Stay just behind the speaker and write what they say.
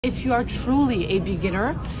If you are truly a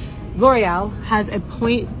beginner, L'Oreal has a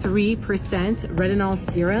 0.3% retinol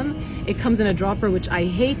serum. It comes in a dropper, which I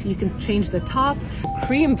hate. You can change the top.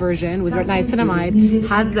 Cream version with niacinamide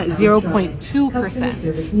has that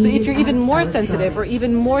 0.2%. So if you're even more sensitive or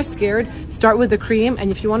even more scared, start with the cream. And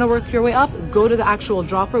if you want to work your way up, go to the actual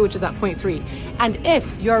dropper, which is at 0.3. And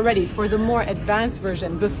if you're ready for the more advanced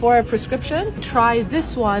version before a prescription, try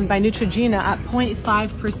this one by Neutrogena at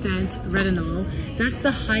 0.5% retinol. That's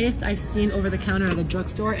the highest I've seen over the counter at a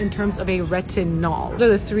drugstore in terms of a retinol. Those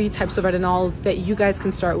are the 3 types of retinols that you guys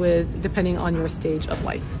can start with depending on your stage of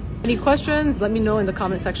life. Any questions? Let me know in the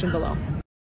comment section below.